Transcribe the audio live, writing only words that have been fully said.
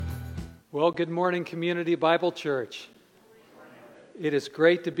Well, good morning, Community Bible Church. It is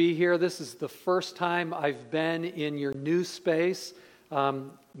great to be here. This is the first time I've been in your new space.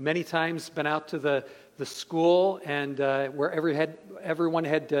 Many times been out to the school and where everyone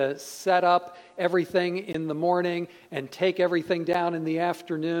had to set up everything in the morning and take everything down in the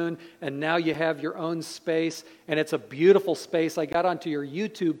afternoon, and now you have your own space, and it's a beautiful space. I got onto your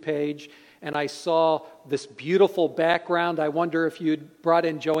YouTube page and I saw this beautiful background. I wonder if you'd brought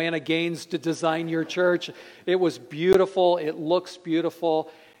in Joanna Gaines to design your church. It was beautiful. It looks beautiful.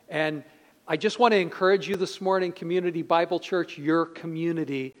 And I just want to encourage you this morning, Community Bible Church, your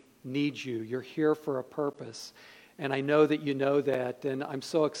community needs you. You're here for a purpose. And I know that you know that. And I'm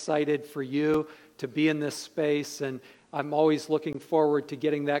so excited for you to be in this space. And I'm always looking forward to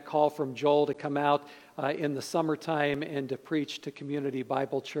getting that call from Joel to come out in the summertime and to preach to Community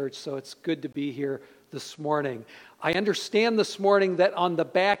Bible Church. So it's good to be here this morning. I understand this morning that on the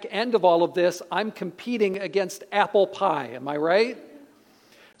back end of all of this, I'm competing against apple pie. Am I right?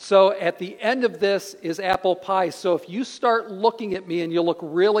 So at the end of this is apple pie. So if you start looking at me and you look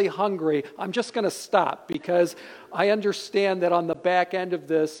really hungry, I'm just going to stop, because I understand that on the back end of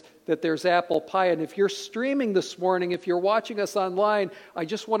this that there's apple pie. And if you're streaming this morning, if you're watching us online, I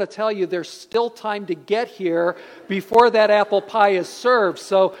just want to tell you there's still time to get here before that apple pie is served.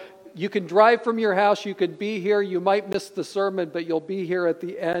 So you can drive from your house, you could be here, you might miss the sermon, but you'll be here at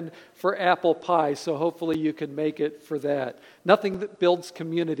the end for apple pie, so hopefully you can make it for that. Nothing that builds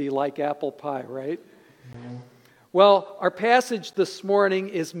community like apple pie, right? Well, our passage this morning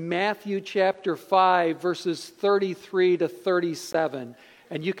is Matthew chapter 5, verses 33 to 37,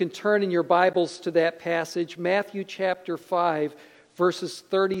 and you can turn in your Bibles to that passage, Matthew chapter 5, verses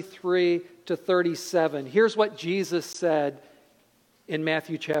 33 to 37. Here's what Jesus said in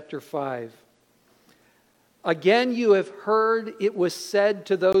Matthew chapter 5. Again, you have heard it was said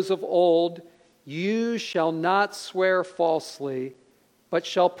to those of old, you shall not swear falsely, but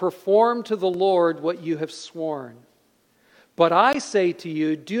shall perform to the Lord what you have sworn. But I say to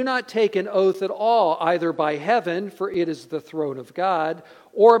you, do not take an oath at all, either by heaven, for it is the throne of God,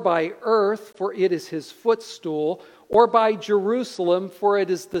 or by earth, for it is his footstool, or by Jerusalem, for it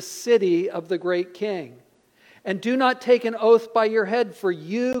is the city of the great king. And do not take an oath by your head, for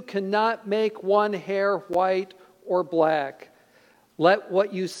you cannot make one hair white or black. Let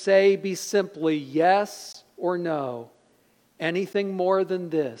what you say be simply yes or no. Anything more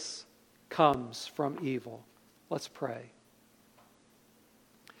than this comes from evil. Let's pray.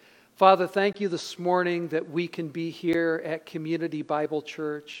 Father, thank you this morning that we can be here at Community Bible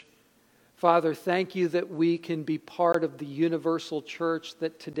Church. Father, thank you that we can be part of the universal church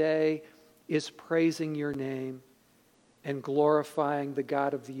that today is praising your name and glorifying the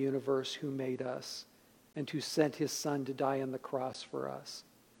God of the universe who made us and who sent his Son to die on the cross for us.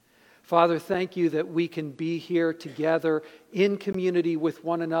 Father, thank you that we can be here together in community with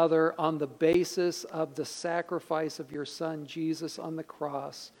one another on the basis of the sacrifice of your Son, Jesus, on the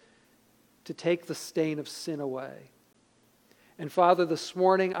cross to take the stain of sin away. And Father, this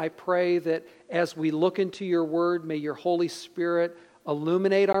morning I pray that as we look into your word, may your Holy Spirit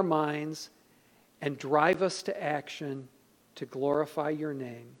illuminate our minds and drive us to action to glorify your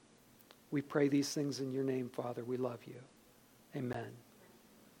name. We pray these things in your name, Father. We love you. Amen.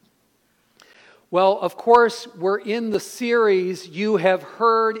 Well, of course, we're in the series, You Have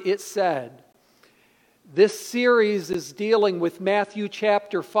Heard It Said. This series is dealing with Matthew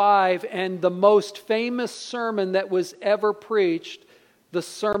chapter 5 and the most famous sermon that was ever preached, the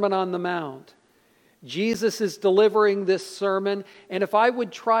Sermon on the Mount. Jesus is delivering this sermon, and if I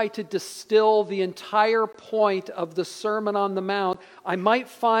would try to distill the entire point of the Sermon on the Mount, I might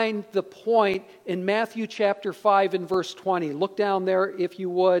find the point in Matthew chapter 5 and verse 20. Look down there if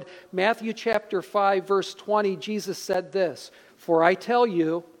you would. Matthew chapter 5 verse 20, Jesus said this, "For I tell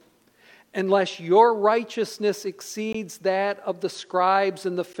you, unless your righteousness exceeds that of the scribes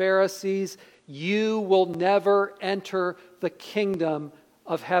and the Pharisees, you will never enter the kingdom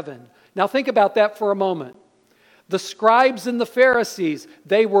of heaven." Now think about that for a moment. The scribes and the Pharisees,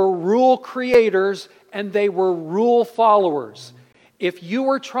 they were rule creators and they were rule followers. If you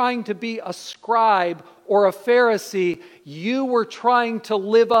were trying to be a scribe or a Pharisee, you were trying to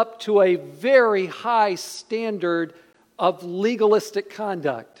live up to a very high standard of legalistic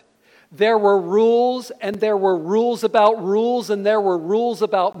conduct. There were rules, and there were rules about rules, and there were rules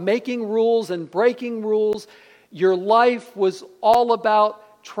about making rules and breaking rules. Your life was all about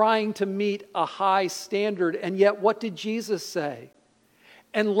trying to meet a high standard. And yet, what did Jesus say?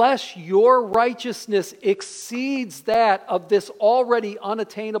 Unless your righteousness exceeds that of this already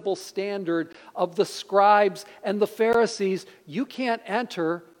unattainable standard of the scribes and the Pharisees, you can't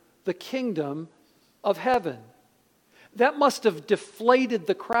enter the kingdom of heaven. That must have deflated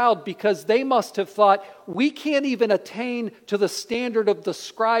the crowd, because they must have thought, we can't even attain to the standard of the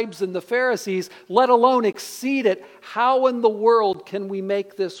scribes and the Pharisees, let alone exceed it. How in the world can we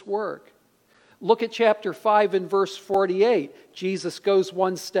make this work? Look at chapter 5 and verse 48. Jesus goes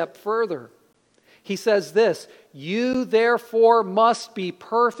one step further. He says this, "You therefore must be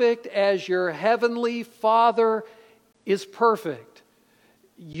perfect as your heavenly Father is perfect."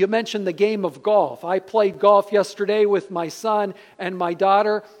 You mentioned the game of golf. I played golf yesterday with my son and my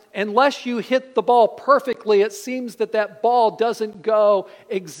daughter. Unless you hit the ball perfectly, it seems that that ball doesn't go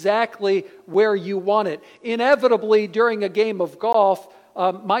exactly where you want it. Inevitably, during a game of golf,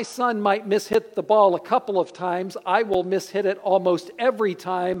 my son might mishit the ball a couple of times. I will mishit it almost every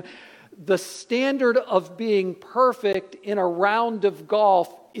time. The standard of being perfect in a round of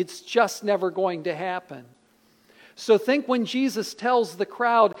golf, it's just never going to happen. So think when Jesus tells the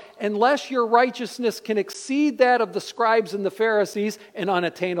crowd, unless your righteousness can exceed that of the scribes and the Pharisees, an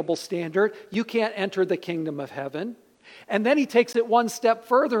unattainable standard, you can't enter the kingdom of heaven. And then he takes it one step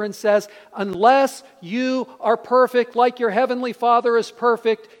further and says, unless you are perfect like your heavenly Father is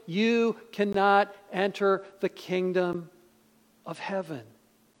perfect, you cannot enter the kingdom of heaven.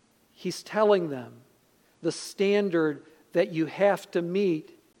 He's telling them the standard that you have to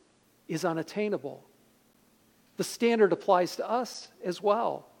meet is unattainable. The standard applies to us as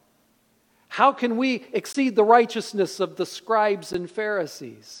well. How can we exceed the righteousness of the scribes and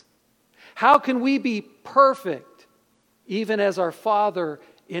Pharisees? How can we be perfect even as our Father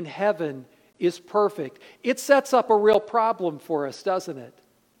in heaven is perfect? It sets up a real problem for us, doesn't it,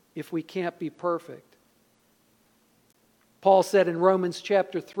 if we can't be perfect? Paul said in Romans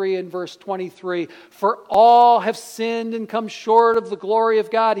chapter 3 and verse 23, "For all have sinned and come short of the glory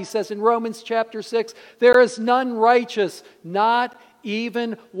of God." He says in Romans chapter 6, "There is none righteous, not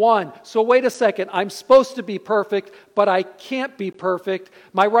even one." So wait a second, I'm supposed to be perfect, but I can't be perfect.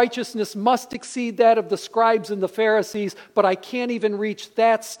 My righteousness must exceed that of the scribes and the Pharisees, but I can't even reach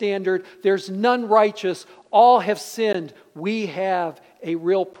that standard. There's none righteous. All have sinned. We have a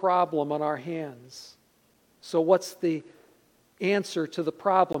real problem on our hands. So what's the answer to the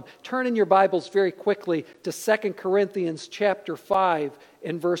problem? Turn in your Bibles very quickly to 2 Corinthians chapter 5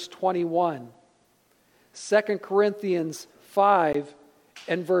 and verse 21. 2 Corinthians 5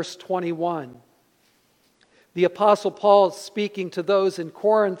 and verse 21. The Apostle Paul, speaking to those in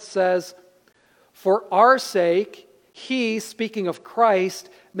Corinth, says, "For our sake, he," speaking of Christ,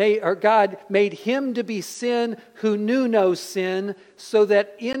 God made him to be sin who knew no sin, so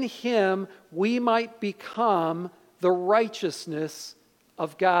that in him we might become the righteousness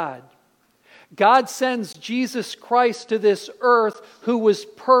of God. God sends Jesus Christ to this earth who was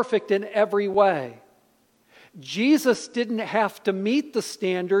perfect in every way. Jesus didn't have to meet the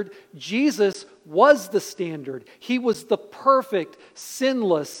standard. Jesus was the standard. He was the perfect,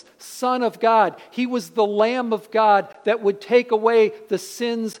 sinless Son of God. He was the Lamb of God that would take away the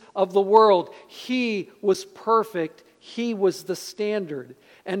sins of the world. He was perfect. He was the standard.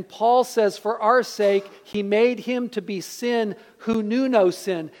 And Paul says, for our sake, he made him to be sin who knew no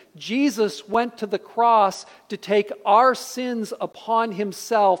sin. Jesus went to the cross to take our sins upon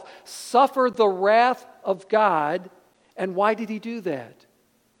himself, suffer the wrath of God. And why did he do that?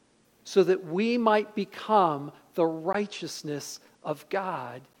 So that we might become the righteousness of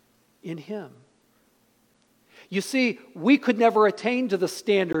God in him. You see, we could never attain to the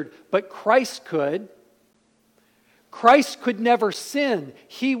standard, but Christ could. Christ could never sin.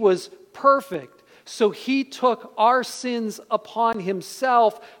 He was perfect. So he took our sins upon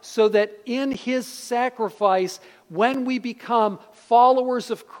himself so that in his sacrifice, when we become followers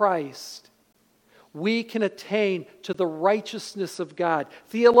of Christ, we can attain to the righteousness of God.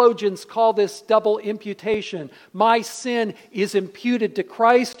 Theologians call this double imputation. My sin is imputed to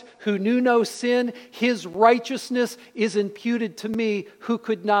Christ, who knew no sin. His righteousness is imputed to me, who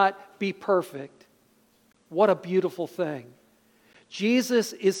could not be perfect. What a beautiful thing.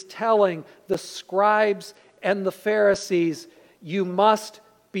 Jesus is telling the scribes and the Pharisees, you must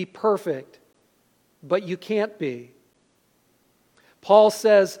be perfect, but you can't be. Paul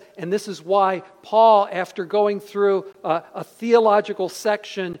says, and this is why Paul, after going through a theological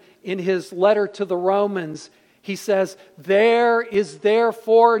section in his letter to the Romans, he says, there is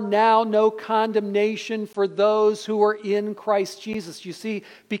therefore now no condemnation for those who are in Christ Jesus. You see,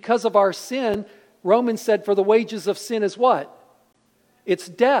 because of our sin, Romans said, for the wages of sin is what? It's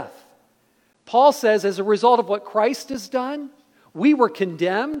death. Paul says, as a result of what Christ has done, we were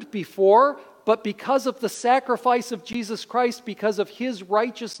condemned before, but because of the sacrifice of Jesus Christ, because of his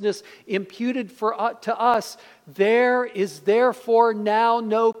righteousness imputed to us, there is therefore now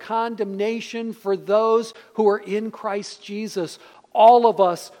no condemnation for those who are in Christ Jesus. All of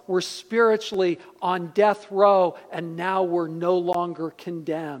us were spiritually on death row, and now we're no longer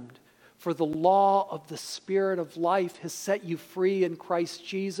condemned. For the law of the Spirit of life has set you free in Christ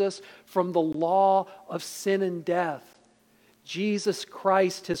Jesus from the law of sin and death. Jesus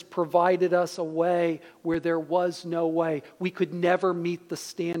Christ has provided us a way where there was no way. We could never meet the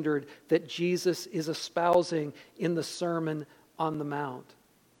standard that Jesus is espousing in the Sermon on the Mount.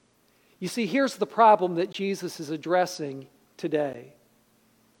 You see, here's the problem that Jesus is addressing today.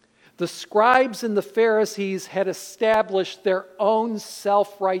 The scribes and the Pharisees had established their own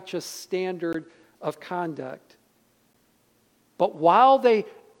self-righteous standard of conduct. But while they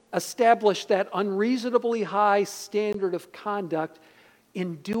established that unreasonably high standard of conduct,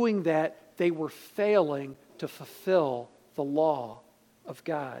 in doing that, they were failing to fulfill the law of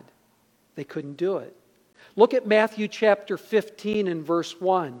God. They couldn't do it. Look at Matthew chapter 15 and verse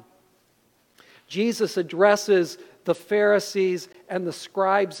 1. Jesus addresses the Pharisees and the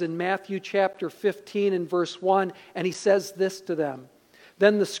scribes in Matthew chapter 15 and verse 1, and he says this to them.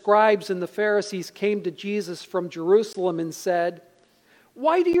 Then the scribes and the Pharisees came to Jesus from Jerusalem and said,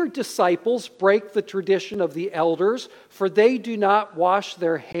 "Why do your disciples break the tradition of the elders, for they do not wash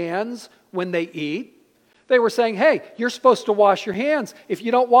their hands when they eat?" They were saying, hey, you're supposed to wash your hands. If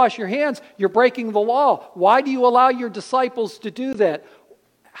you don't wash your hands, you're breaking the law. Why do you allow your disciples to do that?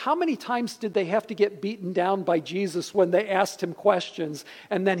 How many times did they have to get beaten down by Jesus when they asked him questions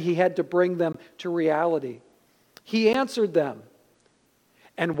and then he had to bring them to reality? He answered them,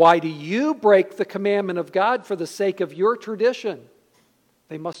 "And why do you break the commandment of God for the sake of your tradition?"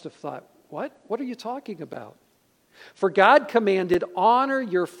 They must have thought, what? What are you talking about? "For God commanded, honor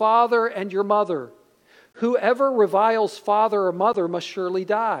your father and your mother. Whoever reviles father or mother must surely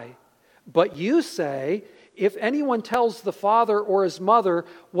die. But you say, if anyone tells the father or his mother,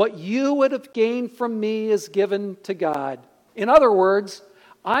 what you would have gained from me is given to God." In other words,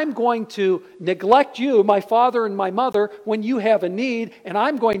 I'm going to neglect you, my father and my mother, when you have a need, and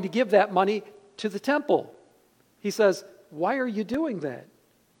I'm going to give that money to the temple. He says, why are you doing that?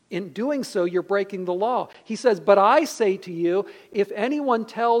 In doing so, you're breaking the law. He says, but I say to you, if anyone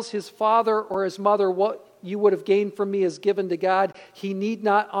tells his father or his mother, what you would have gained from me is given to God, he need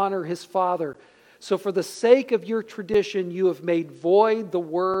not honor his father. So for the sake of your tradition, you have made void the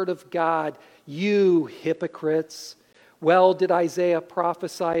word of God, you hypocrites. Well did Isaiah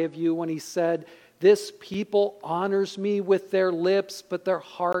prophesy of you when he said, "This people honors me with their lips, but their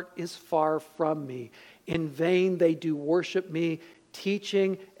heart is far from me. In vain they do worship me,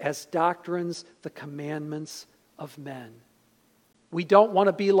 teaching as doctrines the commandments of men." We don't want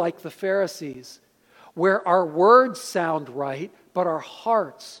to be like the Pharisees, where our words sound right, but our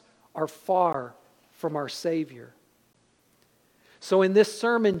hearts are far from our Savior. So in this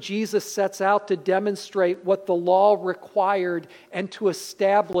sermon, Jesus sets out to demonstrate what the law required and to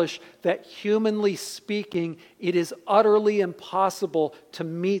establish that, humanly speaking, it is utterly impossible to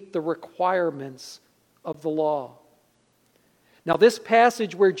meet the requirements of the law. Now, this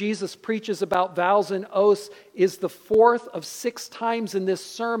passage where Jesus preaches about vows and oaths is the fourth of 6 times in this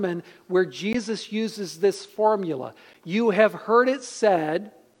sermon where Jesus uses this formula. You have heard it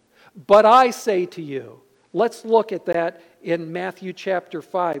said, but I say to you. Let's look at that in Matthew chapter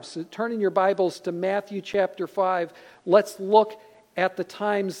 5. So turn in your Bibles to Matthew chapter 5. Let's look at the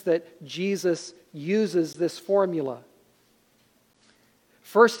times that Jesus uses this formula.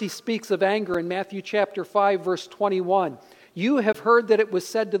 First, he speaks of anger in Matthew chapter 5, verse 21. You have heard that it was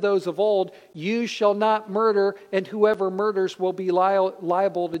said to those of old, you shall not murder, and whoever murders will be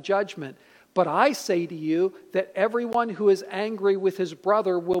liable to judgment. But I say to you that everyone who is angry with his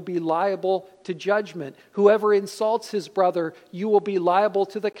brother will be liable to judgment. Whoever insults his brother, you will be liable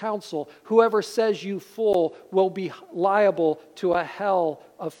to the council. Whoever says you fool will be liable to a hell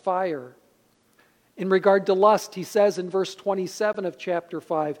of fire. In regard to lust, he says in verse 27 of chapter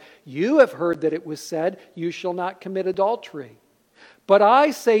 5, you have heard that it was said, you shall not commit adultery. But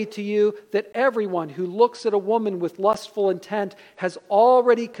I say to you that everyone who looks at a woman with lustful intent has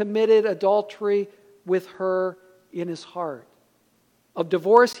already committed adultery with her in his heart. Of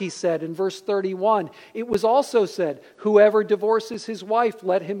divorce, he said in verse 31, it was also said, whoever divorces his wife,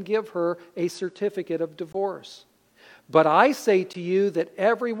 let him give her a certificate of divorce. But I say to you that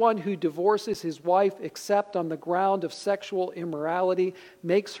everyone who divorces his wife except on the ground of sexual immorality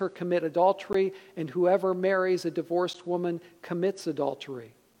makes her commit adultery, and whoever marries a divorced woman commits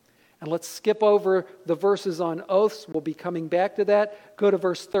adultery. And let's skip over the verses on oaths. We'll be coming back to that. Go to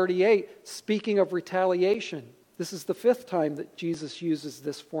verse 38, speaking of retaliation. This is the 5th time that Jesus uses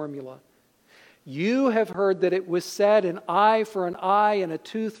this formula. You have heard that it was said, an eye for an eye and a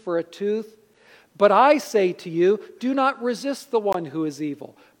tooth for a tooth. But I say to you, do not resist the one who is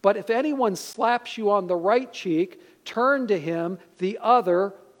evil. But if anyone slaps you on the right cheek, turn to him the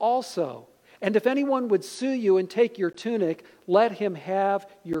other also. And if anyone would sue you and take your tunic, let him have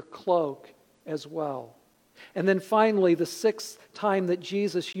your cloak as well. And then finally, the 6th time that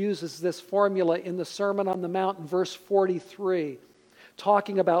Jesus uses this formula in the Sermon on the Mount in verse 43,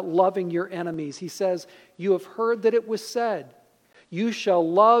 talking about loving your enemies. He says, you have heard that it was said, you shall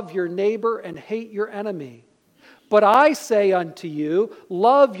love your neighbor and hate your enemy. But I say unto you,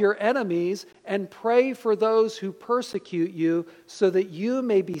 love your enemies and pray for those who persecute you, so that you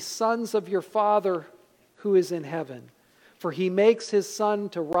may be sons of your Father who is in heaven. For he makes his sun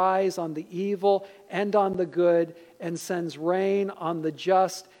to rise on the evil and on the good, and sends rain on the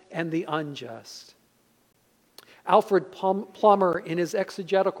just and the unjust. Alfred Plummer, in his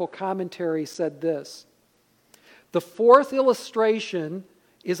exegetical commentary, said this: the 4th illustration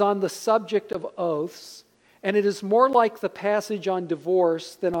is on the subject of oaths, and it is more like the passage on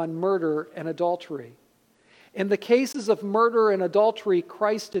divorce than on murder and adultery. In the cases of murder and adultery,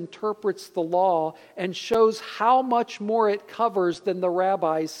 Christ interprets the law and shows how much more it covers than the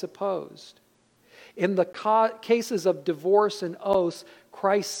rabbis supposed. In the cases of divorce and oaths,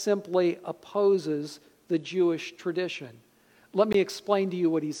 Christ simply opposes the Jewish tradition. Let me explain to you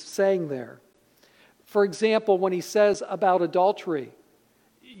what he's saying there. For example, when he says about adultery,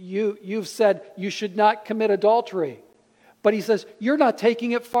 you've said you should not commit adultery. But he says, you're not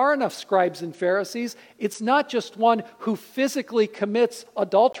taking it far enough, scribes and Pharisees. It's not just one who physically commits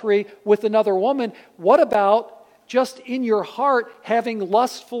adultery with another woman. What about just in your heart having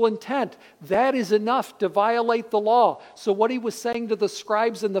lustful intent? That is enough to violate the law. So what he was saying to the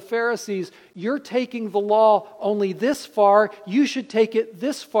scribes and the Pharisees, you're taking the law only this far. You should take it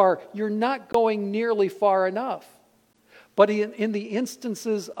this far. You're not going nearly far enough. But in the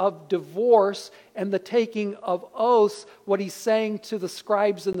instances of divorce and the taking of oaths, what he's saying to the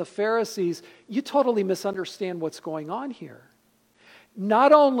scribes and the Pharisees, you totally misunderstand what's going on here.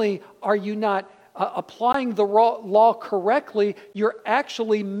 Not only are you not applying the law correctly, you're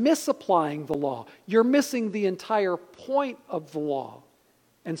actually misapplying the law. You're missing the entire point of the law.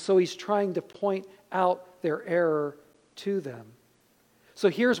 And so he's trying to point out their error to them. So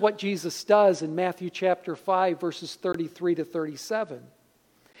here's what Jesus does in Matthew chapter 5, verses 33 to 37.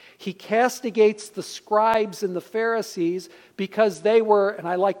 He castigates the scribes and the Pharisees because they were, and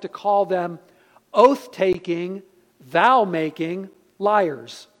I like to call them, oath-taking, vow-making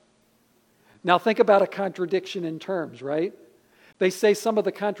liars. Now think about a contradiction in terms, right? They say some of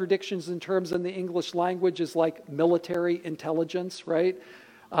the contradictions in terms in the English language is like military intelligence, right?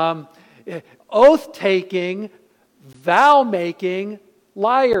 Oath-taking, vow-making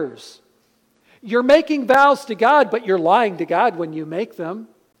liars. You're making vows to God, but you're lying to God when you make them.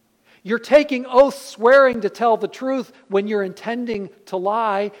 You're taking oaths swearing to tell the truth when you're intending to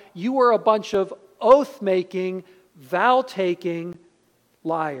lie. You are a bunch of oath-making, vow-taking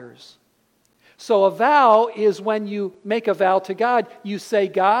liars. So a vow is when you make a vow to God. You say,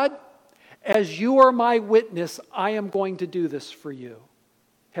 God, as you are my witness, I am going to do this for you.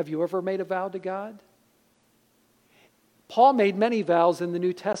 Have you ever made a vow to God? Paul made many vows in the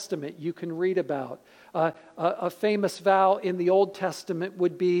New Testament you can read about. A famous vow in the Old Testament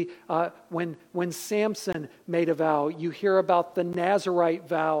would be when Samson made a vow. You hear about the Nazirite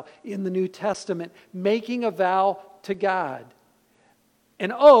vow in the New Testament, making a vow to God.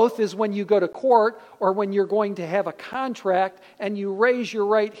 An oath is when you go to court or when you're going to have a contract and you raise your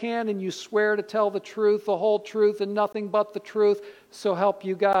right hand and you swear to tell the truth, the whole truth, and nothing but the truth, so help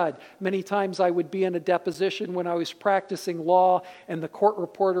you God. Many times I would be in a deposition when I was practicing law, and the court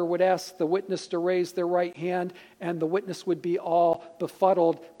reporter would ask the witness to raise their right hand, and the witness would be all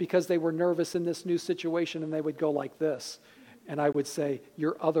befuddled because they were nervous in this new situation, and they would go like this. And I would say,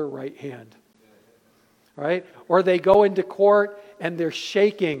 your other right hand. Right? Or they go into court and they're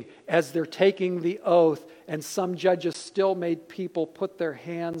shaking as they're taking the oath, and some judges still made people put their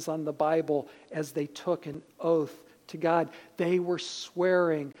hands on the Bible as they took an oath to God. They were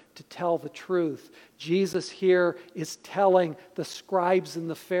swearing to tell the truth. Jesus here is telling the scribes and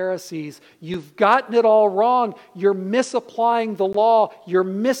the Pharisees, you've gotten it all wrong. You're misapplying the law. You're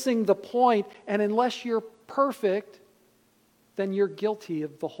missing the point. And unless you're perfect, then you're guilty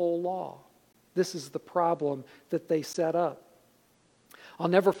of the whole law. This is the problem that they set up. I'll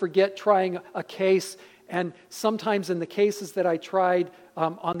never forget trying a case, and sometimes in the cases that I tried,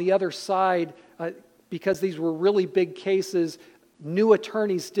 on the other side, because these were really big cases, new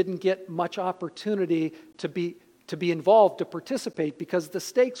attorneys didn't get much opportunity to be involved, to participate, because the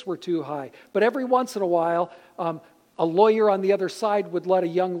stakes were too high. But every once in a while, a lawyer on the other side would let a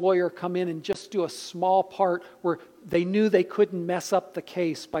young lawyer come in and just do a small part where they knew they couldn't mess up the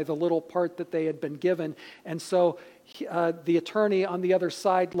case by the little part that they had been given. And so the attorney on the other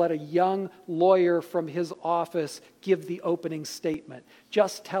side let a young lawyer from his office give the opening statement,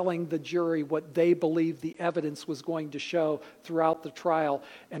 just telling the jury what they believed the evidence was going to show throughout the trial.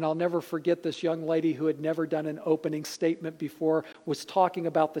 And I'll never forget this young lady who had never done an opening statement before was talking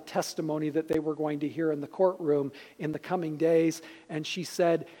about the testimony that they were going to hear in the courtroom in the coming days. And she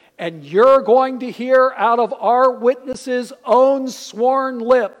said, "And you're going to hear out of our witnesses' own sworn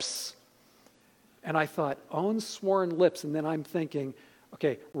lips." And I thought, own sworn lips. And then I'm thinking,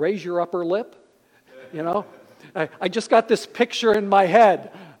 okay, raise your upper lip. You know, I just got this picture in my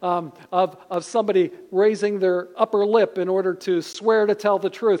head of somebody raising their upper lip in order to swear to tell the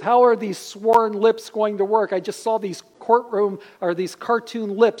truth. How are these sworn lips going to work? I just saw these these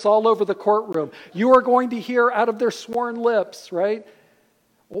cartoon lips all over the courtroom. You are going to hear out of their sworn lips, right?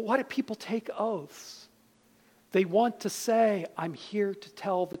 Well, why do people take oaths? They want to say, I'm here to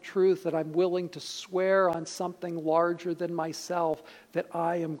tell the truth, that I'm willing to swear on something larger than myself, that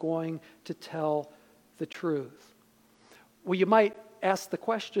I am going to tell the truth. Well, you might ask the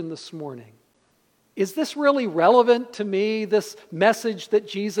question this morning, is this really relevant to me, this message that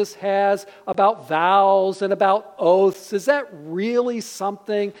Jesus has about vows and about oaths? Is that really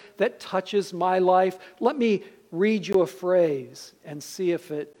something that touches my life? Let me read you a phrase and see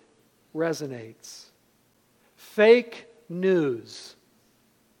if it resonates. Fake news.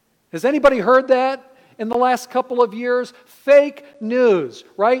 Has anybody heard that in the last couple of years? Fake news,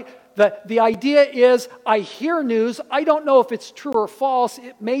 right? The idea is, I hear news, I don't know if it's true or false.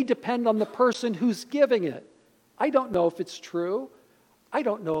 It may depend on the person who's giving it. I don't know if it's true. I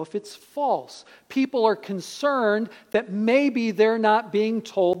don't know if it's false. People are concerned that maybe they're not being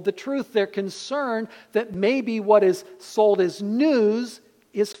told the truth. They're concerned that maybe what is sold as news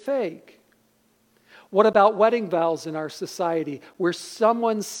is fake. What about wedding vows in our society, where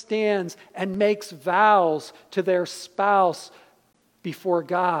someone stands and makes vows to their spouse before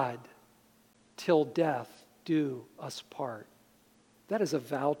God, till death do us part? That is a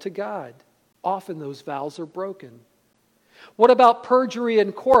vow to God. Often those vows are broken. What about perjury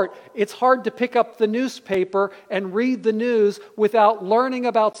in court? It's hard to pick up the newspaper and read the news without learning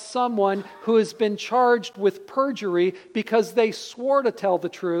about someone who has been charged with perjury because they swore to tell the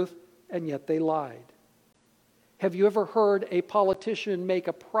truth and yet they lied. Have you ever heard a politician make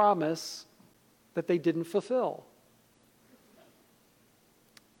a promise that they didn't fulfill?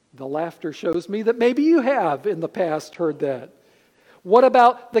 The laughter shows me that maybe you have in the past heard that. What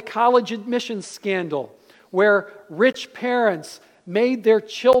about the college admissions scandal, where rich parents made their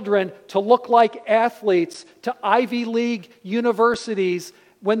children to look like athletes to Ivy League universities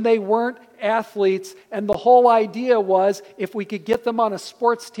when they weren't athletes, and the whole idea was, if we could get them on a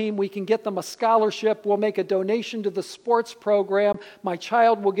sports team, we can get them a scholarship, we'll make a donation to the sports program, my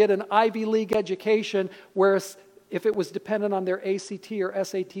child will get an Ivy League education, whereas if it was dependent on their ACT or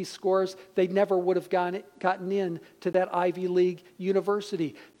SAT scores, they never would have gotten in to that Ivy League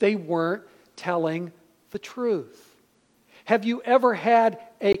university. They weren't telling the truth. Have you ever had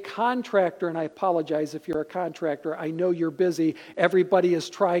a contractor, and I apologize if you're a contractor, I know you're busy. Everybody is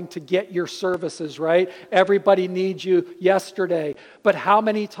trying to get your services, right? Everybody needs you yesterday. But how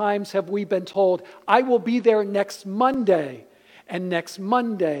many times have we been told, I will be there next Monday, and next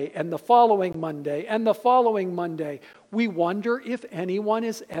Monday, and the following Monday, and the following Monday? We wonder if anyone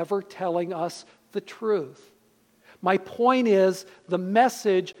is ever telling us the truth. My point is, the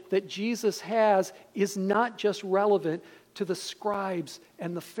message that Jesus has is not just relevant to the scribes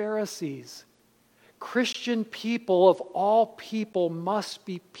and the Pharisees. Christian people of all people must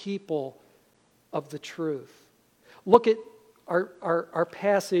be people of the truth. Look at our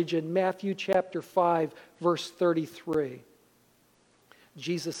passage in Matthew chapter 5, verse 33.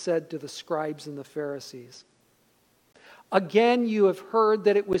 Jesus said to the scribes and the Pharisees, "Again you have heard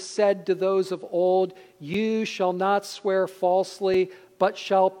that it was said to those of old, 'You shall not swear falsely, but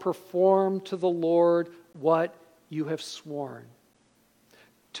shall perform to the Lord what you have sworn.'"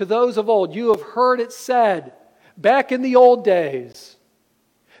 To those of old, you have heard it said, back in the old days,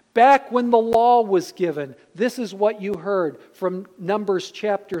 back when the law was given, this is what you heard from Numbers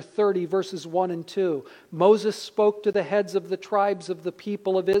chapter 30, verses 1 and 2. Moses spoke to the heads of the tribes of the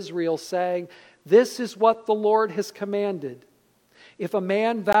people of Israel, saying, "This is what the Lord has commanded. If a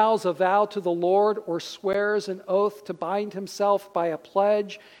man vows a vow to the Lord or swears an oath to bind himself by a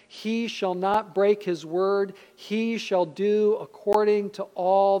pledge, he shall not break his word. He shall do according to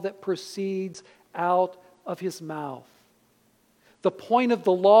all that proceeds out of his mouth. The point of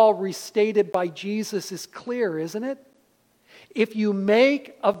the law restated by Jesus is clear, isn't it? If you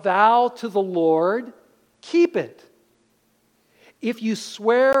make a vow to the Lord, keep it. If you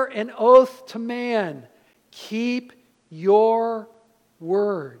swear an oath to man, keep your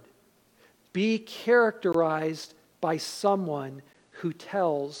word. Be characterized by someone who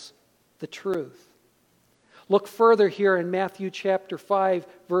tells the truth. Look further here in Matthew chapter 5,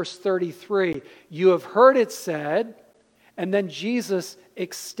 verse 33. You have heard it said, and then Jesus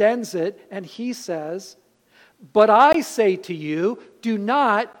extends it and he says, but I say to you, do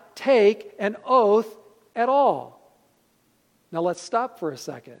not take an oath at all. Now let's stop for a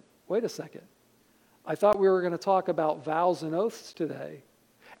second. Wait a second. I thought we were going to talk about vows and oaths today.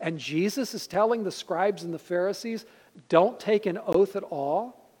 And Jesus is telling the scribes and the Pharisees, don't take an oath at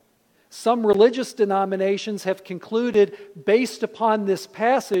all. Some religious denominations have concluded, based upon this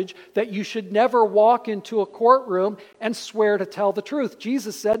passage, that you should never walk into a courtroom and swear to tell the truth.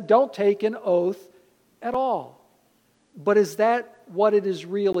 Jesus said, don't take an oath at all. But is that what it is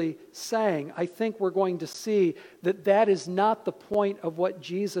really saying? I think we're going to see that that is not the point of what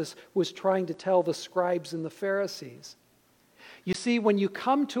Jesus was trying to tell the scribes and the Pharisees. You see, when you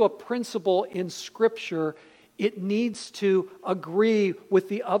come to a principle in Scripture, it needs to agree with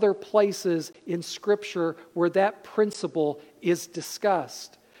the other places in Scripture where that principle is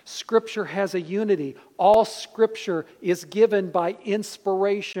discussed. Scripture has a unity. All Scripture is given by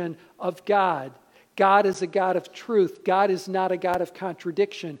inspiration of God. God is a God of truth. God is not a God of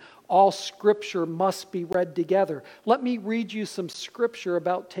contradiction. All Scripture must be read together. Let me read you some Scripture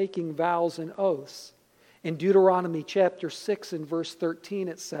about taking vows and oaths. In Deuteronomy chapter 6 and verse 13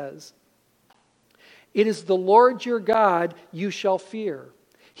 it says, it is the Lord your God you shall fear.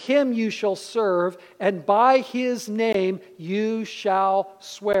 Him you shall serve, and by His name you shall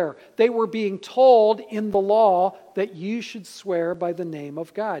swear. They were being told in the law that you should swear by the name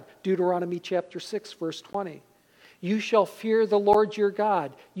of God. Deuteronomy chapter 6, verse 20. You shall fear the Lord your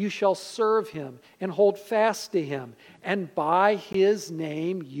God. You shall serve Him and hold fast to Him, and by His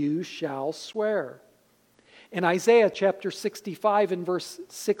name you shall swear. In Isaiah chapter 65 and verse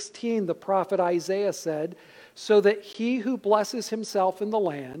 16, the prophet Isaiah said, so that he who blesses himself in the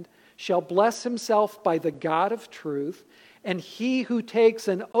land shall bless himself by the God of truth, and he who takes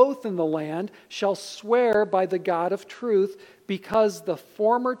an oath in the land shall swear by the God of truth, because the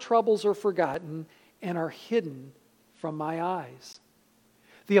former troubles are forgotten and are hidden from my eyes.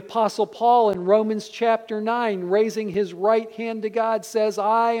 The Apostle Paul in Romans chapter 9, raising his right hand to God, says,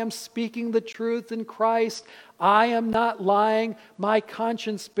 I am speaking the truth in Christ. I am not lying. My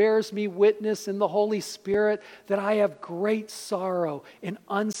conscience bears me witness in the Holy Spirit that I have great sorrow and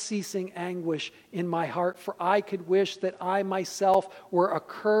unceasing anguish in my heart. For I could wish that I myself were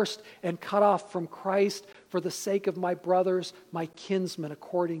accursed and cut off from Christ for the sake of my brothers, my kinsmen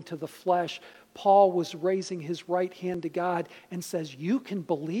according to the flesh. Paul was raising his right hand to God and says, you can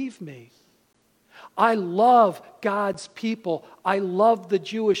believe me. I love God's people. I love the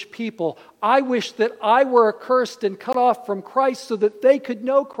Jewish people. I wish that I were accursed and cut off from Christ so that they could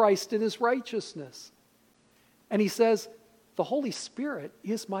know Christ in His righteousness. And he says, the Holy Spirit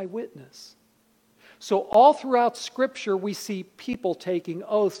is my witness. So all throughout Scripture, we see people taking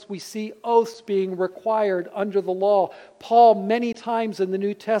oaths. We see oaths being required under the law. Paul, many times in the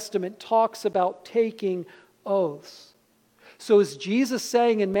New Testament, talks about taking oaths. So is Jesus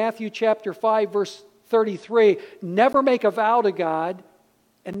saying in Matthew chapter 5, verse 33, never make a vow to God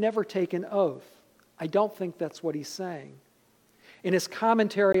and never take an oath? I don't think that's what he's saying. In his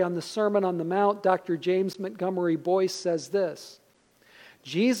commentary on the Sermon on the Mount, Dr. James Montgomery Boyce says this,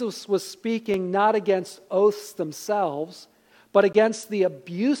 Jesus was speaking not against oaths themselves, but against the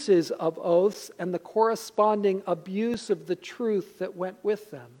abuses of oaths and the corresponding abuse of the truth that went with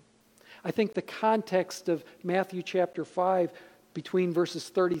them. I think the context of Matthew chapter 5 between verses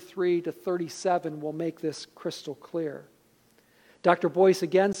 33 to 37 will make this crystal clear. Dr. Boyce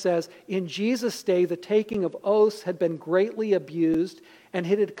again says, in Jesus' day, the taking of oaths had been greatly abused, and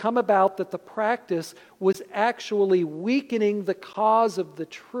it had come about that the practice was actually weakening the cause of the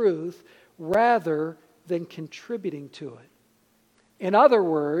truth rather than contributing to it. In other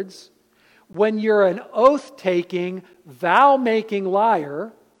words, when you're an oath-taking, vow-making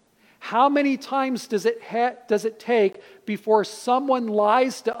liar, how many times does it take before someone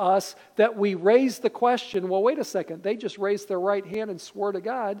lies to us that we raise the question, well, wait a second, they just raised their right hand and swore to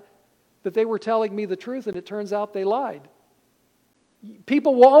God that they were telling me the truth, and it turns out they lied.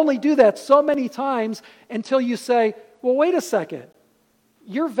 People will only do that so many times until you say, well, wait a second.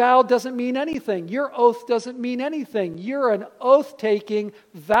 Your vow doesn't mean anything. Your oath doesn't mean anything. You're an oath-taking,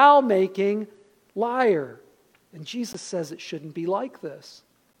 vow-making liar. And Jesus says it shouldn't be like this.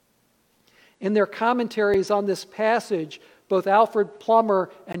 In their commentaries on this passage, both Alfred Plummer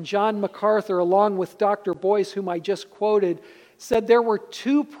and John MacArthur, along with Dr. Boyce, whom I just quoted, said there were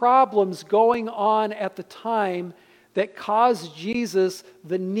two problems going on at the time that caused Jesus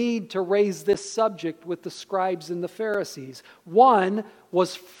the need to raise this subject with the scribes and the Pharisees. One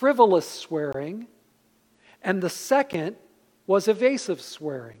was frivolous swearing, and the second was evasive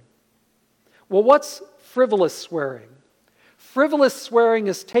swearing. Well, what's frivolous swearing? Frivolous swearing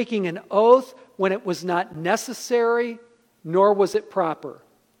is taking an oath when it was not necessary, nor was it proper.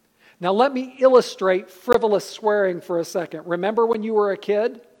 Now let me illustrate frivolous swearing for a second. Remember when you were a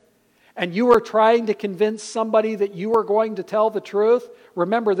kid? And you were trying to convince somebody that you were going to tell the truth?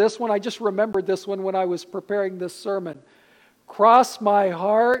 Remember this one? I just remembered this one when I was preparing this sermon. Cross my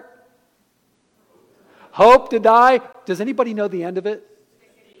heart, hope to die. Does anybody know the end of it?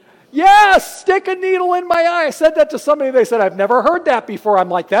 Yes, stick a needle in my eye. I said that to somebody. They said, I've never heard that before. I'm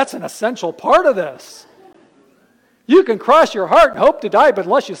like, that's an essential part of this. You can cross your heart and hope to die, but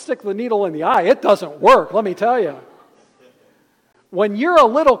unless you stick the needle in the eye, it doesn't work, let me tell you. When you're a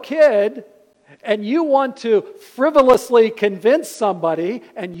little kid and you want to frivolously convince somebody,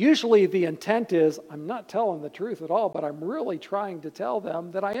 and usually the intent is, I'm not telling the truth at all, but I'm really trying to tell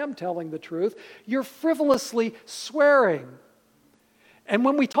them that I am telling the truth, you're frivolously swearing. And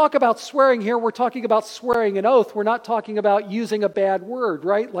when we talk about swearing here, we're talking about swearing an oath. We're not talking about using a bad word,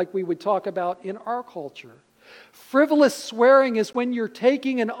 right? Like we would talk about in our culture. Frivolous swearing is when you're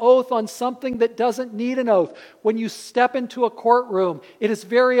taking an oath on something that doesn't need an oath. When you step into a courtroom, it is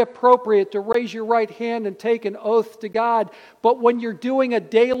very appropriate to raise your right hand and take an oath to God. But when you're doing a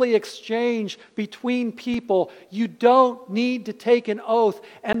daily exchange between people, you don't need to take an oath.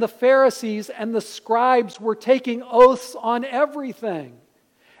 And the Pharisees and the scribes were taking oaths on everything.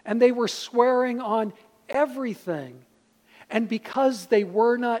 And they were swearing on everything. And because they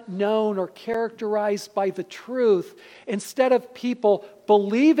were not known or characterized by the truth, instead of people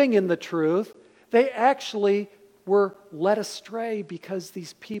believing in the truth, they actually were led astray because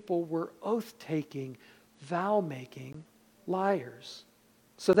these people were oath-taking, vow-making liars.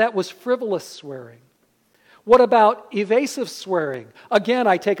 So that was frivolous swearing. What about evasive swearing? Again,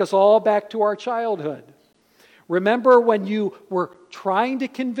 I take us all back to our childhood. Remember when you were trying to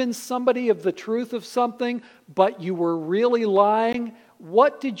convince somebody of the truth of something, but you were really lying?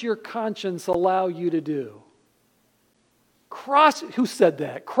 What did your conscience allow you to do? Who said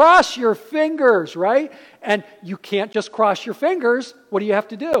that? Cross your fingers, right? And you can't just cross your fingers. What do you have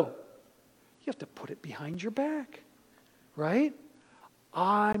to do? You have to put it behind your back, right?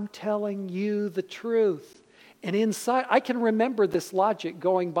 I'm telling you the truth. And inside, I can remember this logic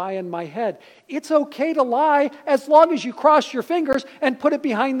going by in my head. It's okay to lie as long as you cross your fingers and put it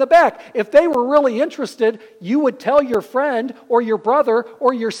behind the back. If they were really interested, you would tell your friend or your brother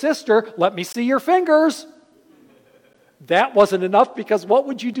or your sister, let me see your fingers. That wasn't enough because what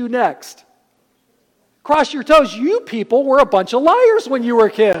would you do next? Cross your toes. You people were a bunch of liars when you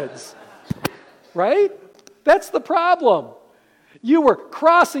were kids. Right? That's the problem. You were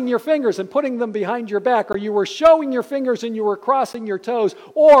crossing your fingers and putting them behind your back, or you were showing your fingers and you were crossing your toes,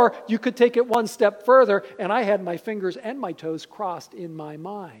 or you could take it one step further, and I had my fingers and my toes crossed in my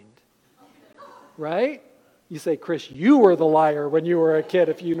mind. Right? You say, Chris, you were the liar when you were a kid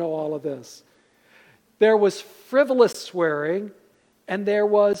if you know all of this. There was frivolous swearing, and there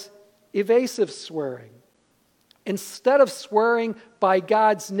was evasive swearing. Instead of swearing by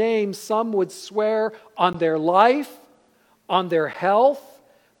God's name, some would swear on their life, on their health,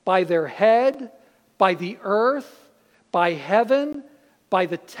 by their head, by the earth, by heaven, by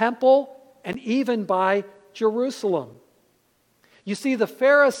the temple, and even by Jerusalem. You see, the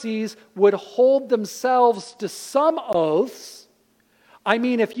Pharisees would hold themselves to some oaths. I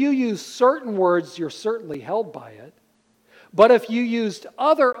mean, if you use certain words, you're certainly held by it. But if you used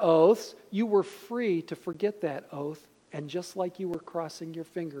other oaths, you were free to forget that oath. And just like you were crossing your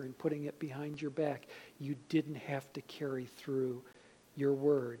finger and putting it behind your back, you didn't have to carry through your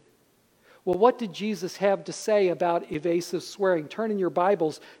word. Well, what did Jesus have to say about evasive swearing? Turn in your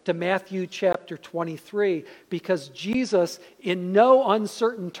Bibles to Matthew chapter 23, because Jesus, in no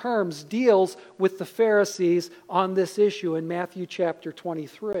uncertain terms, deals with the Pharisees on this issue in Matthew chapter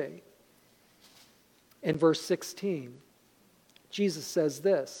 23. In verse 16, Jesus says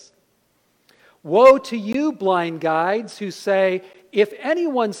this, "Woe to you, blind guides, who say, if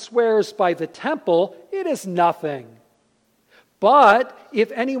anyone swears by the temple, it is nothing. But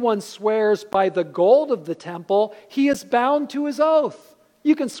if anyone swears by the gold of the temple, he is bound to his oath.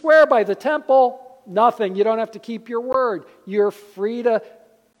 You can swear by the temple, nothing. You don't have to keep your word. You're free to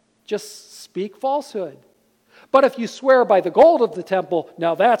just speak falsehood. But if you swear by the gold of the temple,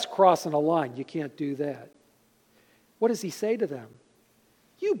 now that's crossing a line. You can't do that. What does he say to them?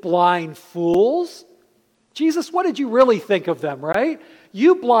 You blind fools. Jesus, what did you really think of them, right?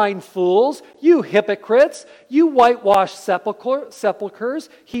 You blind fools, you hypocrites, you whitewashed sepulchres.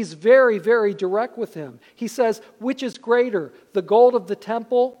 He's very, very direct with him. He says, which is greater, the gold of the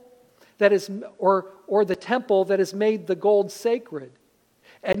temple that is, or the temple that has made the gold sacred?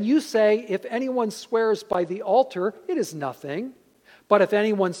 And you say, if anyone swears by the altar, it is nothing. But if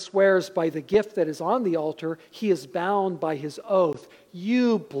anyone swears by the gift that is on the altar, he is bound by his oath.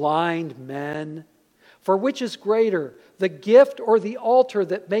 You blind men. For which is greater, the gift or the altar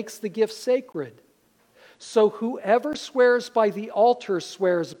that makes the gift sacred? So whoever swears by the altar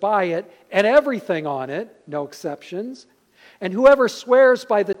swears by it and everything on it, no exceptions. And whoever swears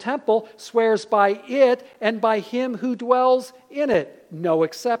by the temple swears by it and by him who dwells in it, no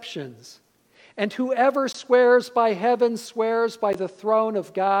exceptions. And whoever swears by heaven swears by the throne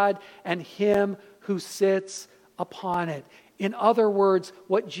of God and him who sits upon it. In other words,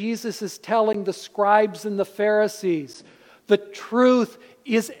 what Jesus is telling the scribes and the Pharisees, the truth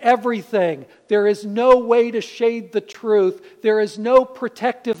is everything. There is no way to shade the truth. There is no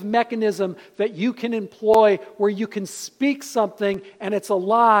protective mechanism that you can employ where you can speak something and it's a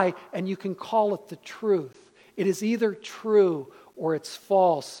lie and you can call it the truth. It is either true or it's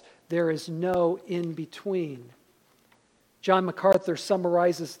false. There is no in between. John MacArthur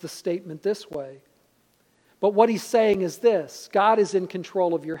summarizes the statement this way. But what he's saying is this: God is in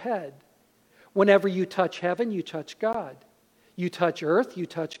control of your head. Whenever you touch heaven, you touch God. You touch earth, you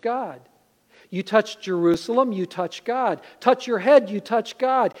touch God. You touch Jerusalem, you touch God. Touch your head, you touch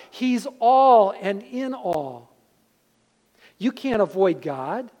God. He's all and in all. You can't avoid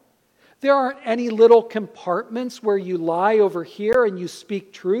God. There aren't any little compartments where you lie over here and you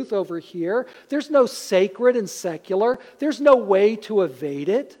speak truth over here. There's no sacred and secular. There's no way to evade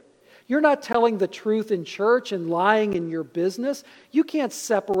it. You're not telling the truth in church and lying in your business. You can't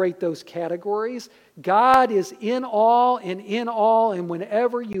separate those categories. God is in all, and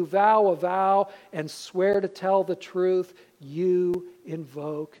whenever you vow a vow and swear to tell the truth, you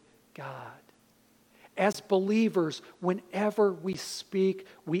invoke God. As believers, whenever we speak,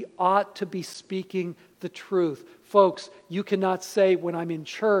 we ought to be speaking the truth. Folks, you cannot say, when I'm in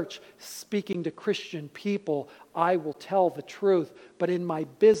church speaking to Christian people, I will tell the truth. But in my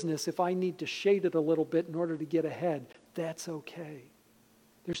business, if I need to shade it a little bit in order to get ahead, that's okay.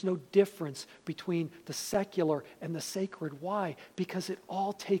 There's no difference between the secular and the sacred. Why? Because it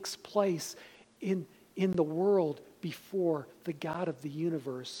all takes place in the world before the God of the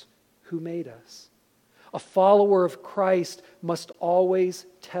universe who made us. A follower of Christ must always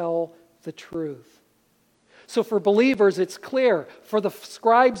tell the truth. So for believers, it's clear. For the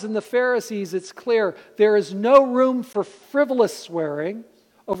scribes and the Pharisees, it's clear. There is no room for frivolous swearing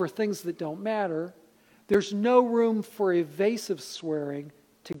over things that don't matter. There's no room for evasive swearing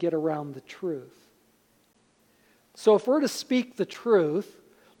to get around the truth. So if we're to speak the truth,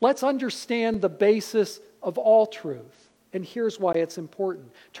 let's understand the basis of all truth. And here's why it's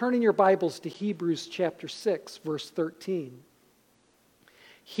important. Turn in your Bibles to Hebrews chapter 6, verse 13.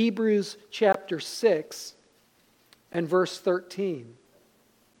 Hebrews chapter 6 and verse 13.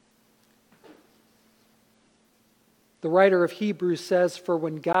 The writer of Hebrews says, "For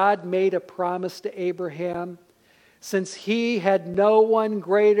when God made a promise to Abraham, since he had no one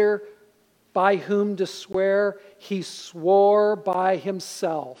greater by whom to swear, he swore by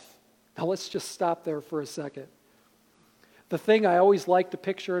himself." Now let's just stop there for a second. The thing I always like to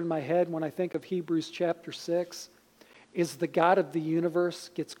picture in my head when I think of Hebrews chapter 6 is the God of the universe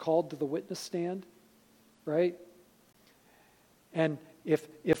gets called to the witness stand, right? And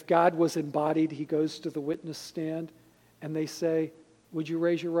if God was embodied, he goes to the witness stand and they say, "Would you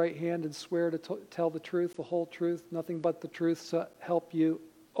raise your right hand and swear to tell the truth, the whole truth, nothing but the truth, so help you?"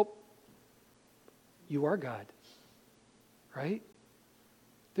 Oh, you are God, right?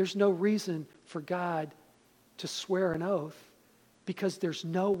 There's no reason for God to swear an oath because there's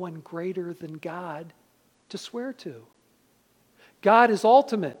no one greater than God to swear to. God is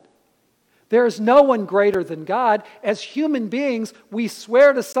ultimate. There is no one greater than God. As human beings, we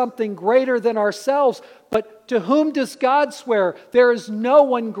swear to something greater than ourselves. But to whom does God swear? There is no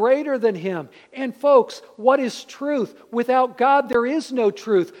one greater than him. And folks, what is truth? Without God, there is no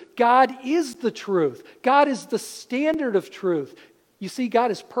truth. God is the truth. God is the standard of truth. You see, God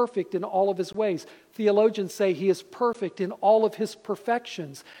is perfect in all of his ways. theologians say he is perfect in all of his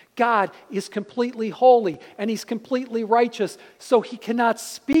perfections. God is completely holy and he's completely righteous, so he cannot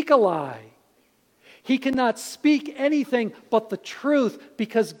speak a lie. He cannot speak anything but the truth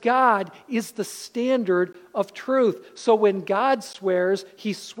because God is the standard of truth. So when God swears,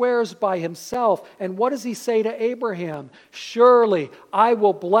 he swears by himself. And what does he say to Abraham? Surely I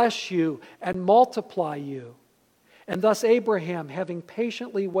will bless you and multiply you. And thus Abraham, having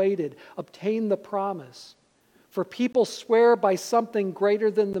patiently waited, obtained the promise. For people swear by something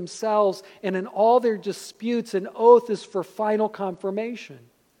greater than themselves, and in all their disputes, an oath is for final confirmation.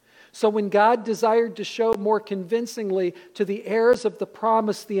 So when God desired to show more convincingly to the heirs of the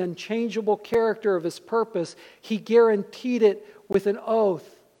promise the unchangeable character of his purpose, he guaranteed it with an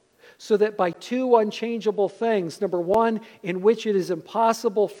oath, so that by two unchangeable things, number one, in which it is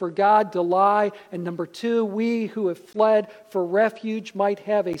impossible for God to lie, and number two, we who have fled for refuge might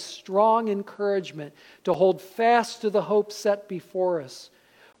have a strong encouragement to hold fast to the hope set before us.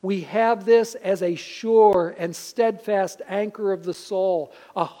 We have this as a sure and steadfast anchor of the soul,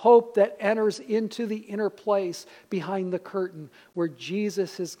 a hope that enters into the inner place behind the curtain, where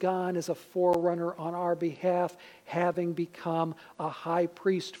Jesus has gone as a forerunner on our behalf, having become a high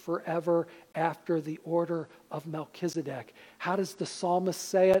priest forever after the order of Melchizedek. How does the psalmist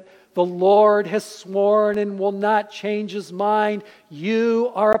say it? The Lord has sworn and will not change his mind.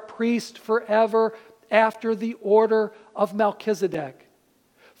 You are a priest forever after the order of Melchizedek.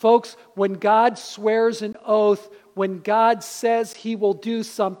 Folks, when God swears an oath, when God says he will do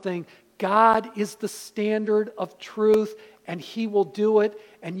something, God is the standard of truth and he will do it,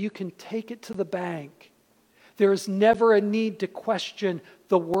 and you can take it to the bank. There is never a need to question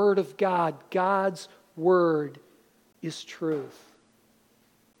the word of God. God's word is truth.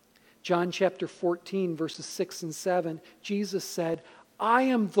 John chapter 14, verses 6 and 7, Jesus said, I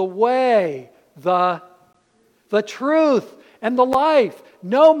am the way, the truth, and the life.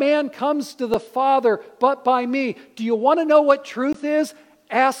 No man comes to the Father but by me. Do you want to know what truth is?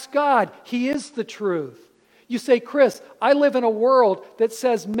 Ask God. He is the truth. You say, Chris, I live in a world that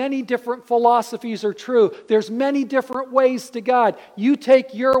says many different philosophies are true. There's many different ways to God. You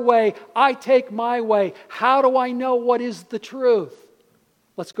take your way, I take my way. How do I know what is the truth?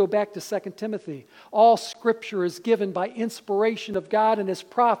 Let's go back to 2 Timothy. All Scripture is given by inspiration of God and is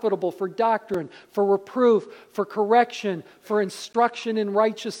profitable for doctrine, for reproof, for correction, for instruction in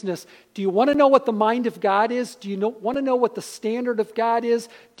righteousness. Do you want to know what the mind of God is? Do you want to know what the standard of God is?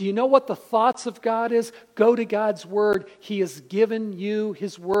 Do you know what the thoughts of God is? Go to God's Word. He has given you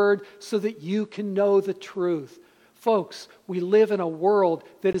His Word so that you can know the truth. Folks, we live in a world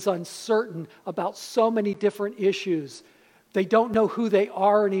that is uncertain about so many different issues. They don't know who they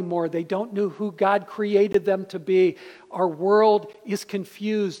are anymore. They don't know who God created them to be. Our world is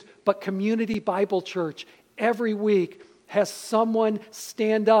confused, but Community Bible Church every week has someone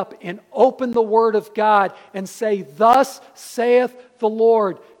stand up and open the Word of God and say, Thus saith the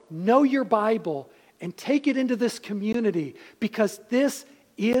Lord. Know your Bible and take it into this community, because this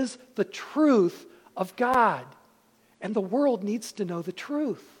is the truth of God. And the world needs to know the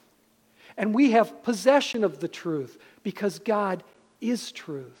truth. And we have possession of the truth because God is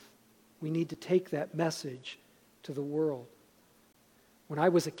truth. We need to take that message to the world. When I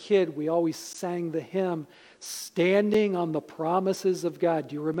was a kid, we always sang the hymn, Standing on the Promises of God.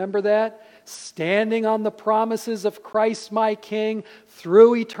 Do you remember that? Standing on the promises of Christ my King,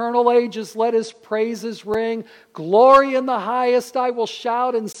 through eternal ages let his praises ring. Glory in the highest I will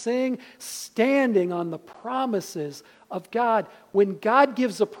shout and sing, standing on the promises of God. When God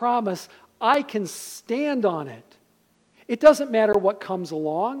gives a promise, I can stand on it. It doesn't matter what comes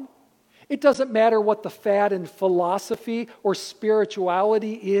along. It doesn't matter what the fad in philosophy or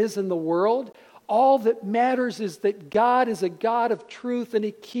spirituality is in the world. All that matters is that God is a God of truth and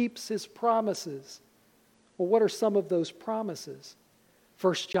He keeps His promises. Well, what are some of those promises?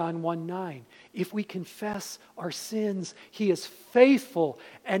 1 John 1:9. If we confess our sins, He is faithful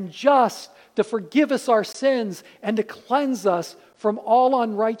and just to forgive us our sins and to cleanse us from all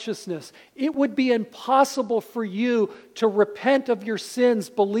unrighteousness. It would be impossible for you to repent of your sins,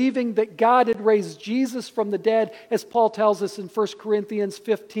 believing that God had raised Jesus from the dead, as Paul tells us in 1 Corinthians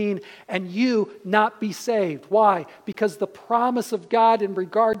 15, and you not be saved. Why? Because the promise of God in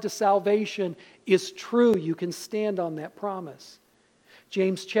regard to salvation is true. You can stand on that promise.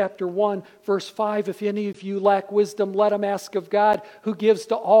 James chapter 1, verse 5, if any of you lack wisdom, let him ask of God, who gives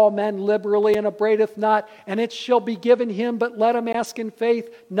to all men liberally and upbraideth not, and it shall be given him, but let him ask in faith,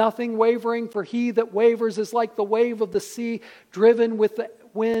 nothing wavering, for he that wavers is like the wave of the sea, driven with the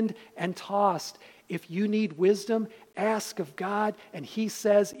wind and tossed. If you need wisdom, ask of God, and he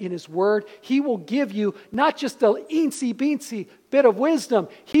says in his word, he will give you not just a eensy-beensy bit of wisdom,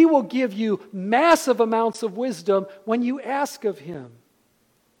 he will give you massive amounts of wisdom when you ask of him.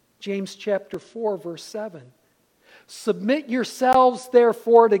 James chapter 4, verse 7. Submit yourselves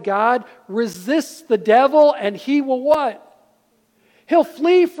therefore to God, resist the devil, and he will what? He'll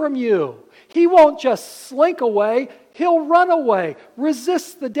flee from you. He won't just slink away, he'll run away.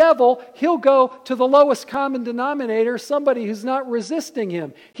 Resist the devil, he'll go to the lowest common denominator, somebody who's not resisting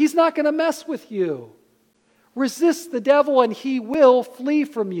him. He's not going to mess with you. Resist the devil and he will flee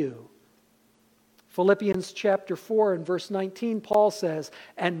from you. Philippians chapter 4 and verse 19, Paul says,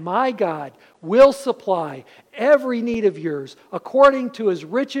 and my God will supply every need of yours according to his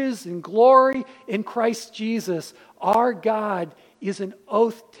riches and glory in Christ Jesus. Our God is an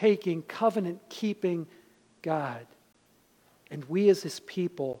oath-taking, covenant-keeping God. And we as his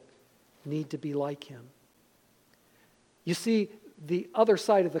people need to be like him. You see, the other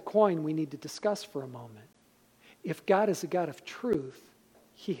side of the coin we need to discuss for a moment. If God is a God of truth,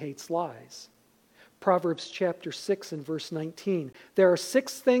 he hates lies. Proverbs chapter 6 and verse 19. There are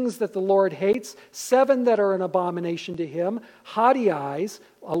 6 things that the Lord hates, 7 that are an abomination to him: haughty eyes,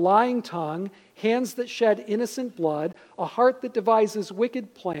 a lying tongue, hands that shed innocent blood, a heart that devises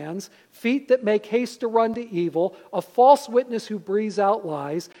wicked plans, feet that make haste to run to evil, a false witness who breathes out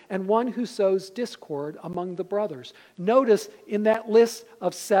lies, and one who sows discord among the brothers. Notice in that list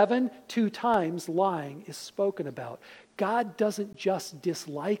of 7, 2 times lying is spoken about. God doesn't just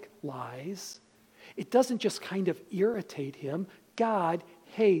dislike lies. It doesn't just kind of irritate him. God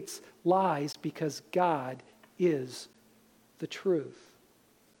hates lies because God is the truth.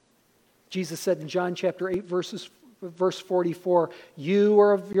 Jesus said in John chapter 8, verse 44, you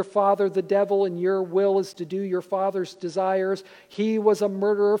are of your father the devil, and your will is to do your father's desires. He was a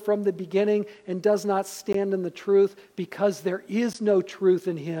murderer from the beginning and does not stand in the truth, because there is no truth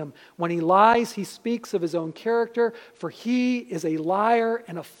in him. When he lies, he speaks of his own character, for he is a liar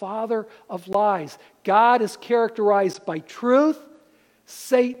and a father of lies. God is characterized by truth.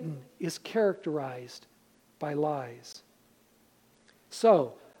 Satan is characterized by lies.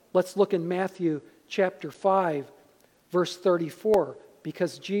 So, let's look in Matthew chapter 5, verse 34,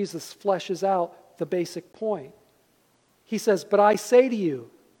 because Jesus fleshes out the basic point. He says, but I say to you,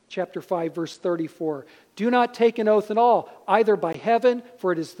 chapter 5, verse 34, do not take an oath at all, either by heaven,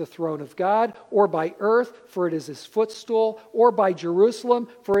 for it is the throne of God, or by earth, for it is his footstool, or by Jerusalem,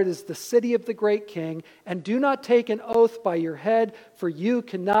 for it is the city of the great king. And do not take an oath by your head, for you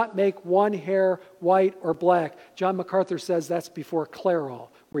cannot make one hair white or black. John MacArthur says that's before Clairol,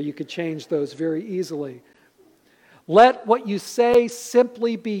 where you could change those very easily. Let what you say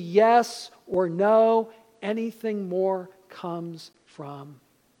simply be yes or no. Anything more comes from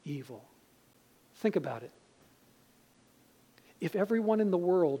evil. Think about it. If everyone in the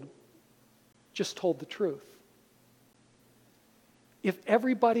world just told the truth, if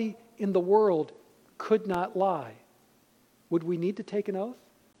everybody in the world could not lie, would we need to take an oath?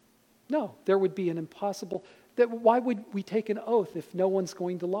 No, there would be an impossible. Why would we take an oath if no one's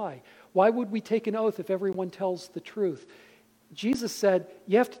going to lie? Why would we take an oath if everyone tells the truth? Jesus said,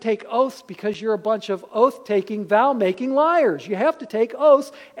 you have to take oaths because you're a bunch of oath-taking, vow-making liars. You have to take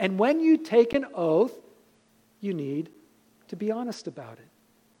oaths, and when you take an oath, you need to be honest about it.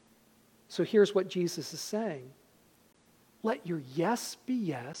 So here's what Jesus is saying. Let your yes be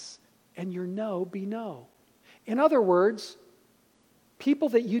yes, and your no be no. In other words, people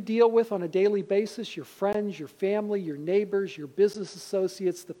that you deal with on a daily basis, your friends, your family, your neighbors, your business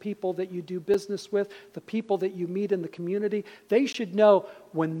associates, the people that you do business with, the people that you meet in the community, they should know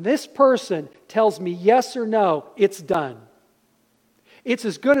when this person tells me yes or no, it's done. It's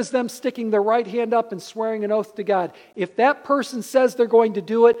as good as them sticking their right hand up and swearing an oath to God. If that person says they're going to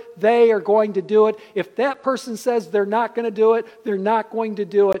do it, they are going to do it. If that person says they're not going to do it, they're not going to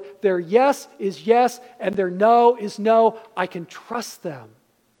do it. Their yes is yes, and their no is no. I can trust them.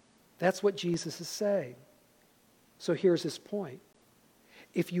 That's what Jesus is saying. So here's his point.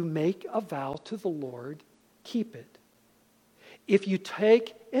 If you make a vow to the Lord, keep it. If you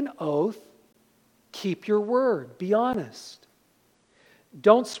take an oath, keep your word. Be honest.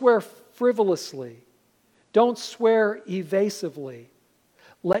 Don't swear frivolously. Don't swear evasively.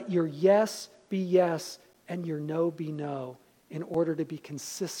 Let your yes be yes and your no be no in order to be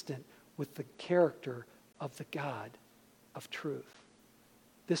consistent with the character of the God of truth.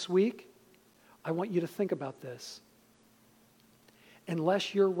 This week, I want you to think about this.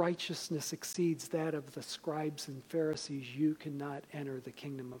 Unless your righteousness exceeds that of the scribes and Pharisees, you cannot enter the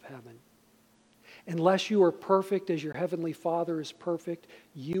kingdom of heaven. Unless you are perfect as your heavenly Father is perfect,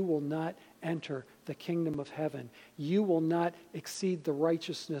 you will not enter the kingdom of heaven. You will not exceed the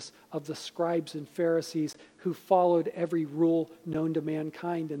righteousness of the scribes and Pharisees who followed every rule known to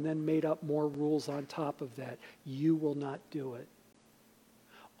mankind and then made up more rules on top of that. You will not do it.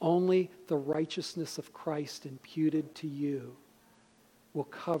 Only the righteousness of Christ imputed to you will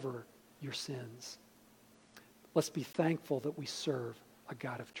cover your sins. Let's be thankful that we serve a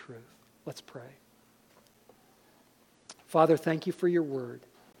God of truth. Let's pray. Father, thank you for your word.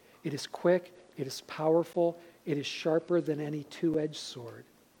 It is quick, it is powerful, it is sharper than any two-edged sword.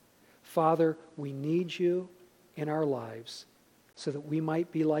 Father, we need you in our lives so that we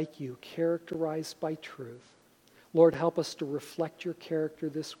might be like you, characterized by truth. Lord, help us to reflect your character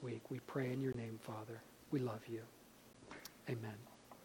this week. We pray in your name, Father. We love you. Amen.